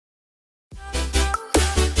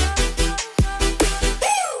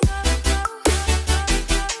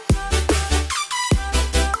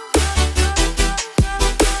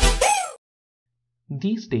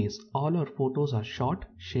These days, all our photos are shot,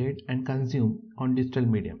 shared, and consumed on digital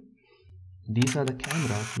medium. These are the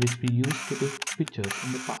cameras which we used to take pictures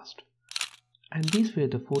in the past. And these were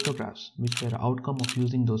the photographs which were the outcome of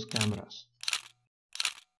using those cameras.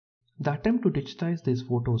 The attempt to digitize these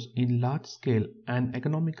photos in large scale and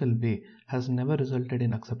economical way has never resulted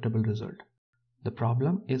in acceptable result. The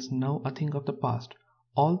problem is now a thing of the past,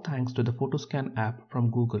 all thanks to the PhotoScan app from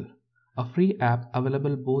Google, a free app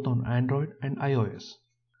available both on Android and iOS.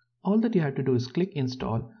 All that you have to do is click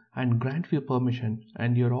install and grant few permission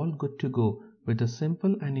and you're all good to go with the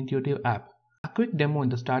simple and intuitive app. A quick demo in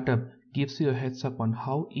the startup gives you a heads up on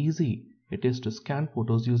how easy it is to scan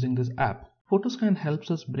photos using this app. PhotoScan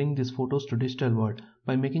helps us bring these photos to digital world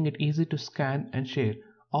by making it easy to scan and share.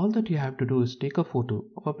 All that you have to do is take a photo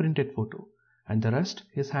of a printed photo, and the rest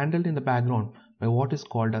is handled in the background by what is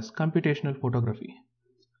called as computational photography.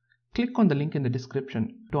 Click on the link in the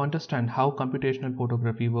description to understand how computational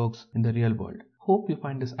photography works in the real world. Hope you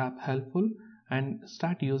find this app helpful and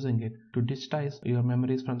start using it to digitize your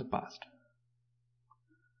memories from the past.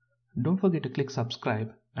 Don't forget to click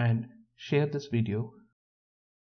subscribe and share this video